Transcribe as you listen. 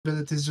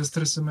abilities just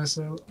resumes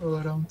all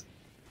around.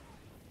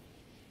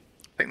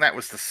 I think that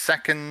was the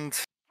second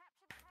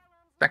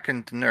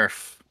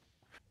nerf.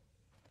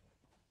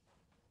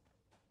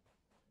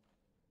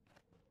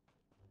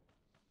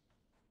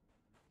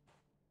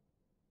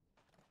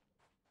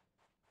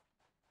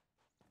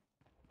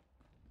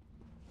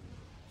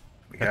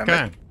 That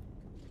guy.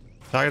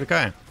 Target the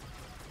guy.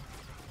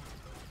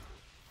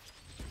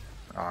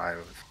 I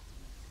was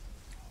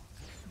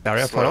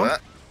Barrier slow follow.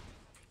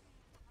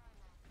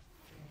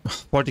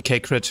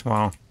 40k crit,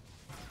 wow.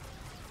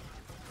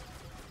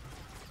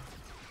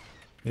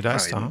 He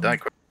dies didn't down. die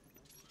quick.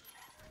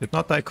 Did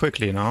not die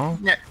quickly, no?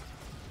 Yeah.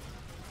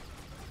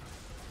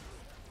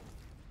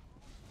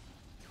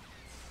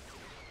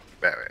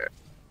 Barrier.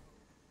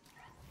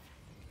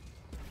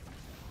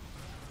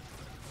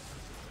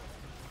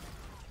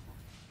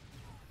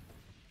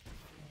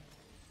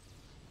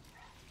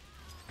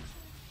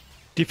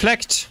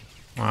 Deflect!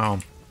 Wow.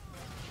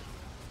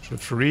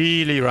 Should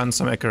really run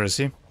some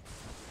accuracy.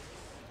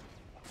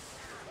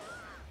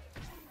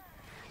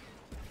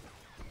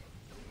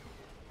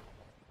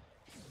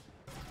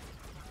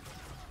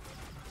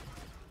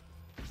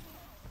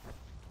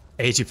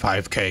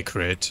 $85k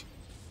crit.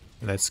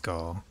 Let's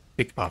go.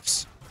 Big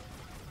buffs.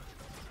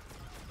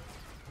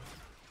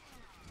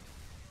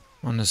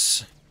 On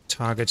this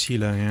target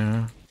healer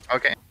here.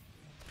 Okay.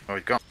 Oh,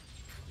 he's gone.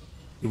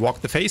 You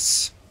walk the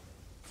face.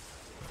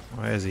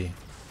 Where is he?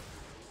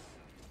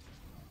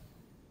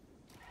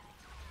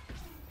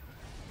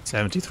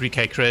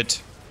 73k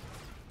crit.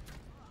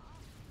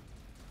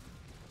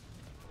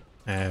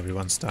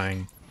 Everyone's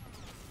dying.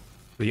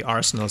 The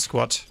Arsenal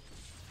squad.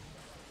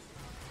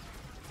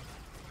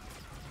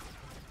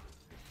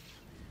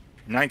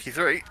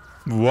 93.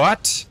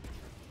 What?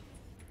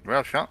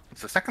 Well shot.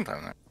 It's the second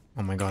time now.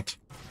 Oh my god.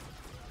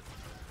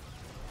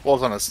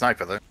 Was on a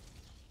sniper though.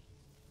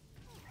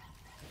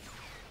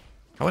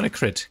 I want a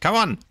crit. Come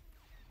on!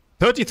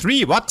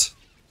 33, what?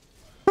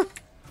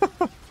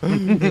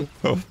 Only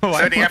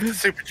after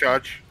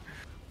supercharge.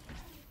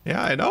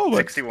 Yeah, I know, but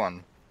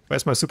 61.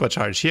 where's my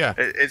supercharge? Here.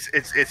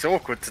 It's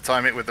awkward to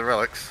time it with the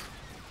relics.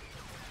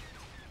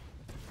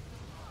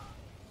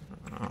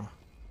 Oh.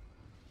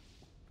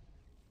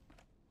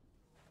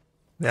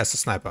 There's the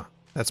sniper.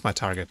 That's my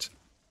target.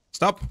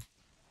 Stop!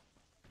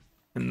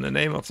 In the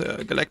name of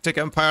the Galactic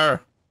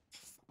Empire.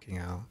 Fucking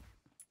hell.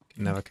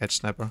 Can never catch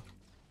sniper.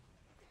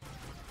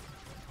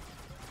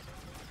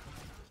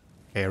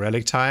 Okay,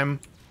 relic time.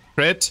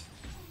 Crit.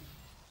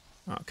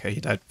 Okay, he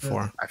died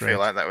before. I feel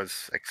like that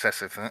was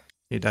excessive. Huh?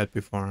 He died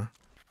before.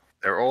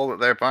 They're all at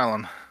their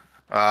pylon.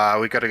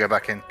 We got to go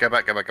back in. Go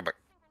back. There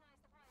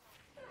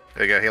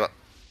you go, heal up.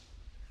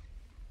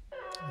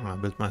 I'll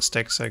build my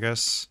stacks, I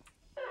guess.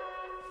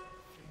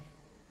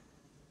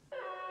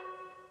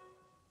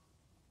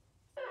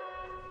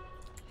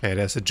 Okay,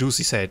 there's a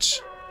juicy sage.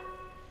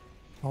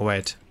 Oh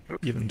wait,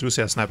 even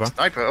juicier sniper.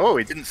 Sniper. Oh,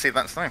 he didn't see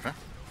that sniper.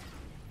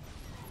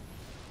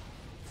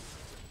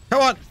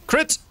 Come on,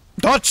 crit!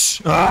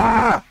 Dodge!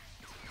 Ah!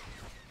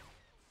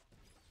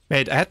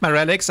 Wait, I had my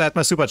relics, I had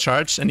my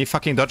supercharge, and he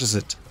fucking dodges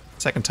it.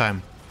 Second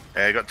time.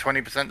 Yeah, he got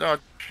 20% dodge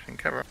in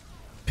cover.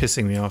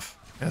 Pissing me off.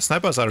 Yeah,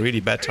 snipers are a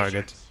really bad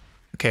target.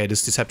 Okay,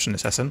 this deception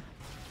assassin.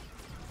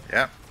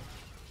 Yeah.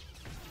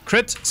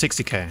 Crit,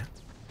 60k.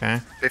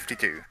 Okay.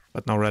 52.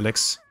 But no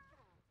relics.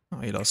 Oh,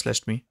 he lost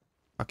slashed me.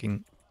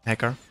 Fucking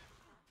hacker.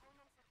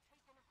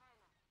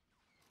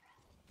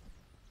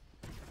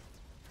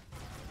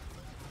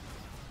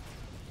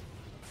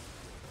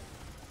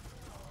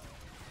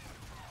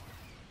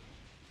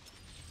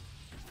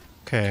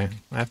 Okay,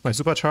 I have my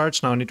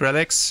supercharge, now I need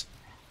relics.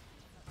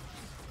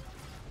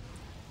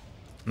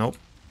 Nope.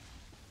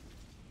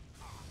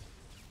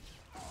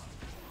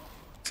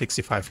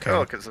 65k.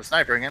 Oh, because the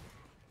sniper again.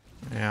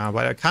 Yeah,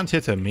 but I can't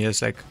hit him. He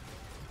has like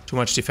too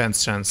much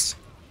defense chance.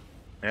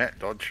 Yeah,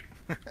 dodge.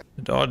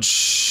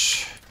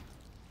 Dodge.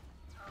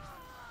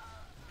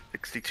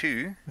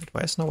 62. Wait,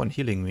 why is no one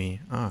healing me?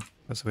 Ah,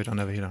 because we don't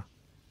have a healer.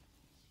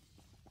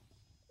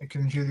 You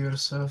can heal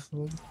yourself.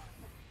 Lord.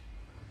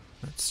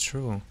 That's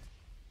true.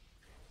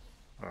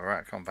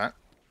 Alright, combat.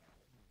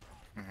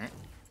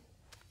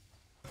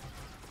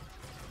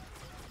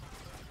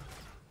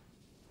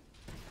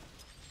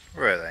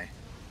 Where are they?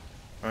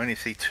 I only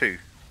see two.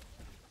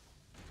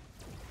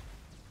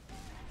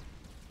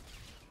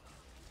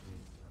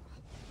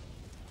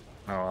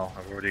 Oh well,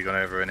 I've already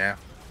gone over it now.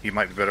 You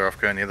might be better off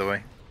going the other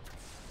way.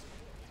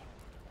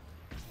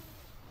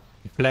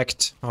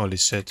 Deflect. Holy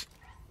shit.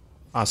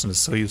 Arsenal is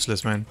so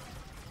useless, man.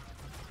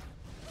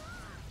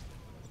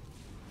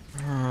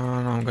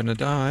 Oh, now I'm gonna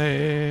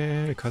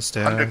die because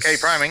there's 100k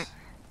priming.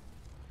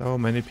 so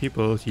many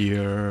people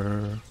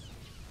here.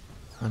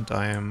 And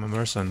I am a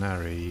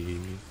mercenary.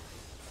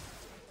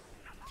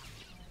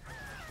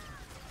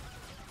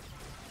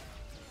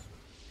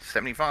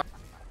 $75.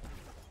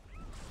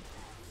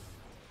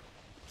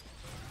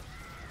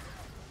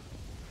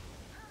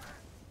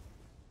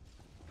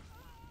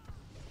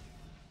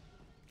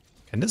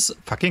 Can this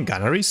fucking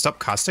gunnery stop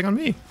casting on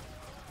me?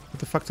 What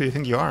the fuck do you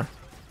think you are?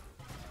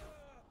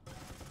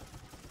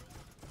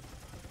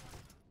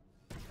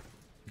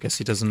 Guess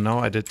he doesn't know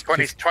I did.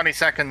 20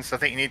 seconds. I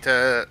think you need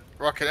to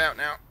rock it out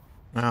now.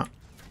 Yeah.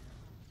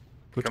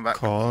 Good Come back.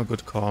 call,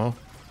 good call.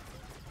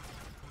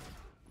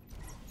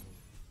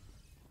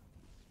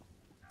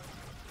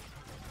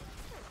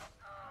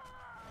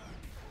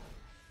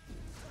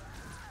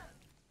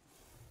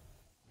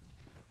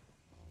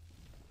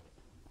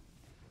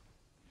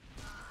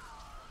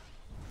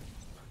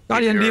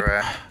 Guardian leap!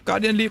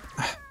 Guardian leap!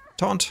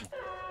 Taunt!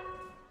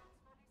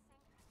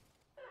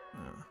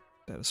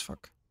 Dead as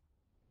fuck.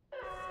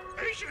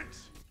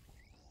 Patience!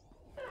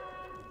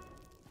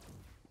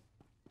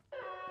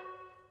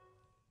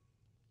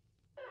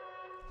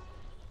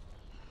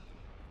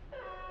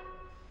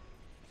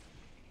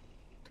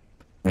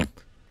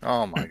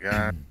 Oh my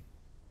god.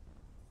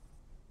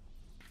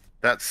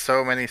 That's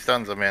so many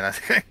stuns on me, I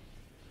think.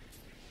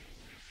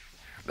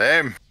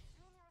 Them.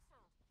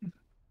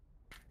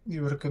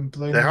 You were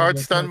complaining. They hard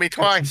about stunned that me patches.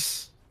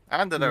 twice.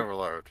 And an Yeah.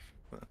 overload.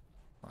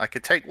 I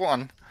could take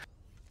one.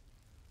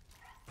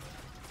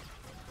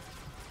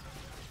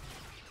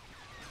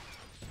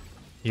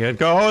 Here it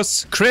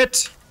goes!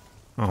 Crit!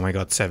 Oh my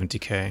god,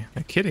 70k.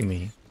 You're kidding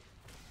me.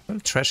 What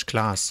a trash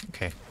class.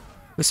 Okay.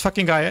 This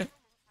fucking guy,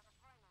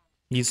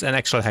 he's an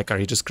actual hacker.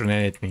 He just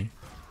grenaded me.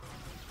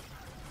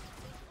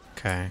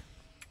 Okay.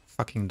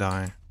 Fucking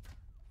die.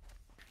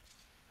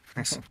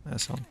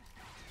 Asshole.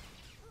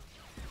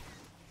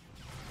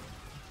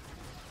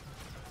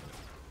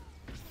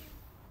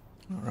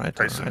 Alright,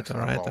 alright,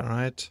 alright,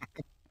 alright.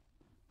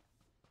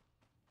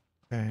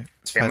 Okay.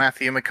 Let's Okay, fight.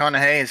 Matthew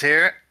McConaughey is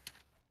here.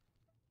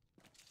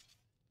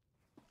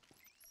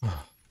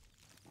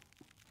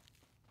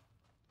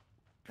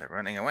 They're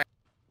running away.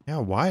 Yeah,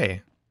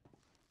 why?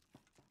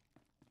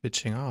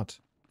 Bitching out.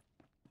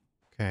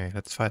 Okay,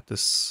 let's fight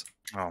this.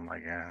 Oh my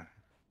god.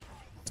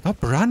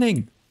 Stop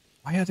running!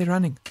 Why are they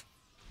running?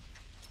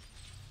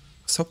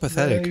 So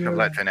pathetic. Yeah, I've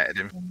let Jeanette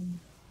him.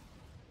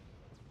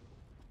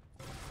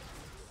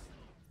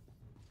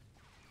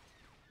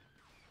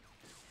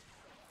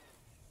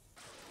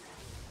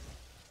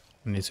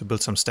 We need to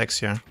build some stacks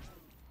here.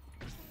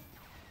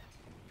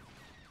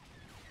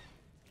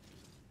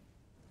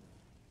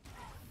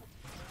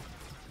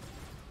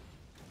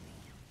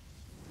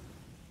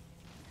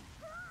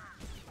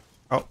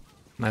 Oh,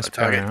 nice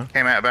parry, Target huh?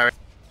 came out of barrier.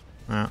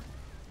 Yeah.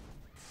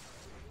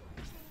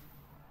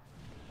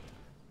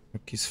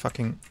 Look, he's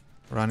fucking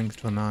running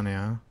through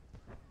Narnia.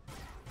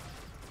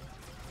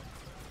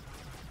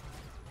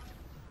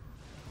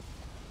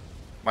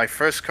 My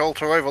first call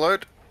to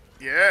overload.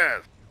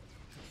 Yes.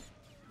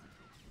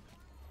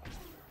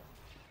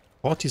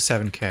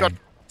 47k. God.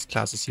 This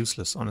class is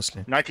useless,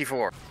 honestly.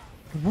 94.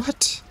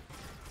 What?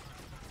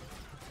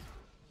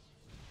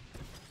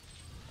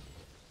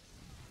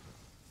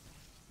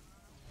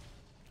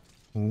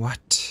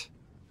 What?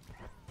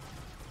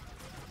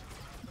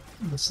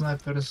 The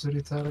sniper is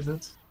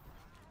retarded.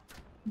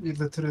 He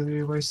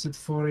literally wasted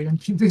 4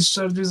 EMP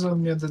discharges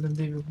on me and didn't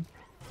even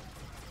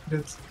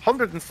hit.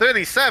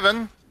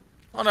 137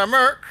 on a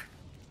Merc.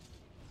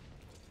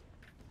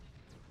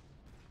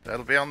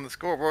 That'll be on the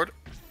scoreboard.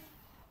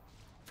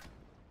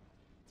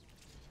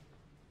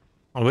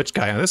 On which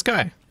guy? On this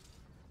guy?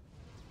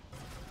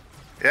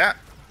 Yeah.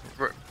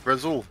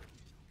 Razul.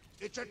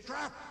 It's a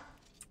trap!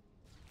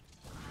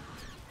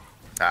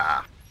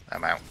 Ah,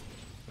 I'm out.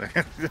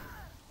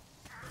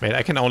 Wait,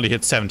 I can only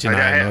hit 79.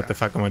 Okay. What the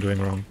fuck am I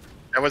doing wrong?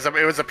 It was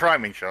a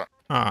priming shot.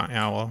 Ah,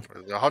 yeah, well,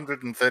 It was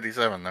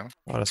 137 though.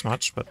 not as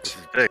much, but This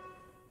is big.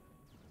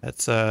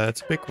 it's a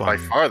big By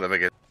one. far the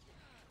biggest.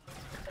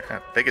 Yeah,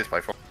 biggest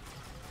by far.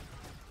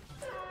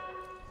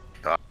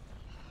 Ah.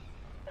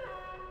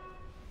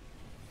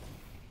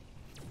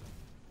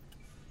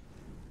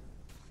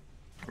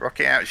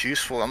 Rocket out is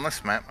useful on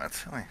this map, I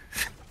tell you.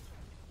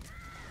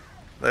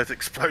 Those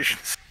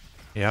explosions.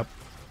 Yep.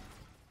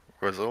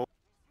 Razul.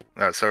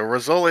 No, so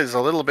Razul is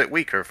a little bit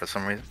weaker for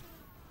some reason.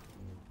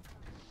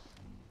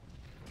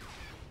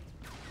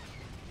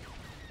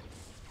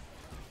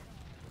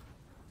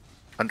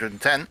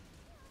 $110.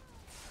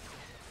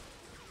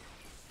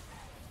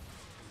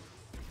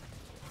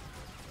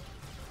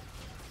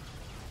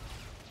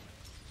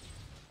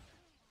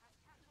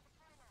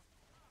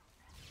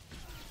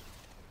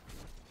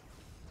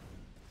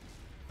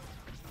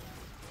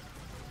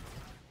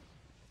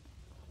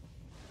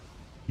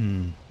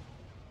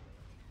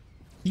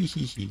 Hee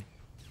hee hee.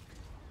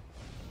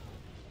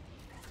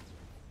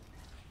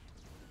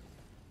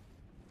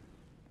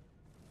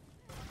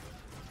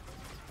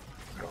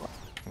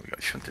 We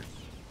got shunted.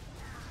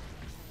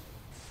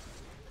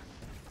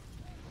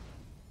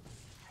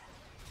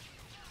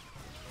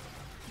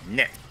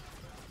 Yeah.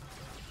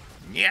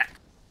 Yeah.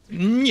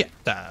 Yeah.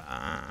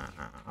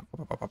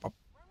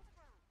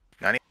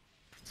 90.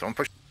 Someone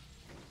push.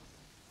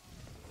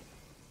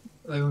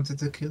 I wanted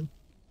to kill.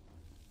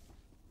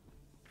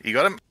 You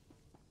got him?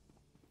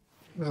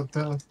 Well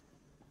done.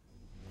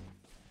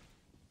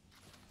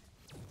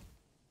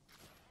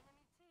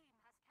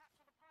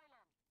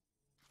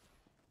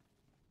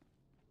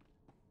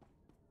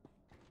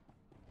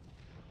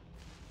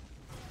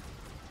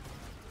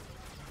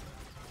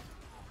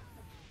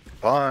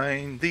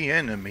 Find the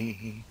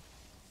enemy.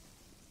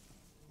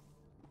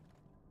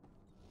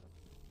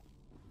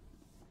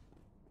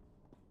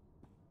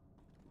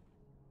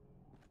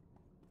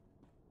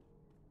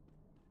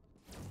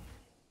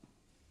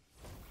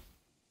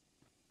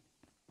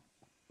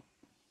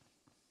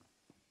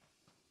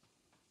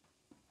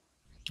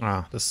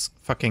 Ah, this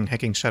fucking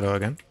hacking shadow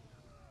again.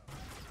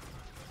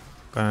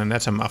 Gonna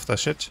net him after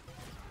shit.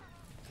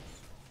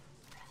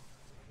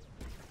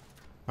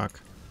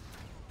 Fuck.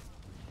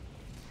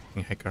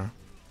 Fucking hacker.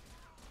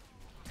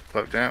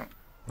 Cloaked out.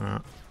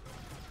 Ah.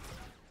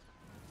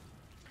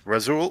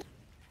 Razul.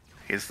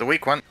 He's the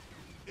weak one.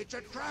 It's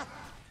a trap.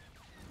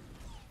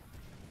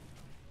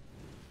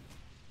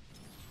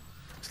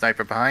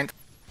 Sniper behind.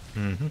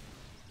 Mm-hmm.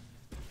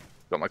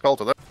 Got my call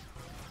to though.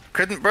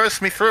 Couldn't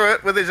burst me through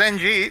it with his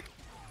NG.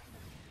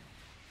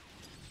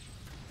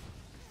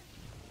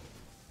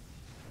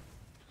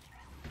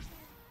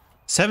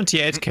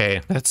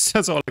 $78k.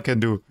 That's all I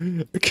can do.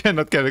 I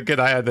cannot get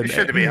higher than It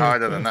should be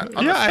harder than that.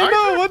 On yeah, the I sniper,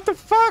 know. What the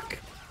fuck?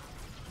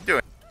 do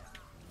it.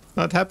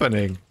 Not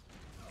happening.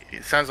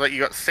 It sounds like you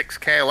got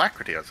 6k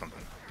alacrity or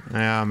something.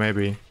 Yeah,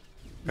 maybe.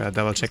 Gotta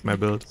double check my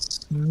build.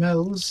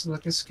 Smells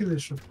like a skill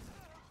issue.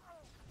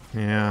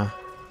 Yeah.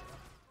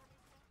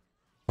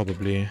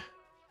 Probably.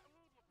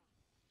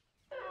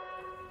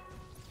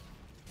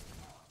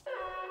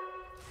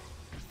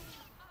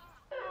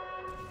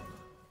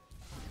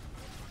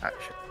 Ah,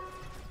 shit.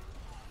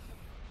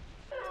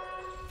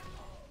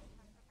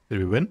 Did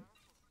we win?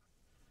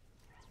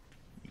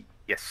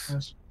 Yes.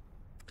 Yes.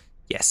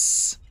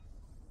 Yes.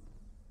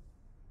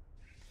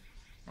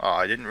 Oh,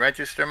 I didn't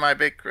register my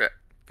big crit.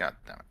 God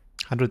damn it.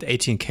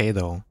 118k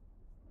though.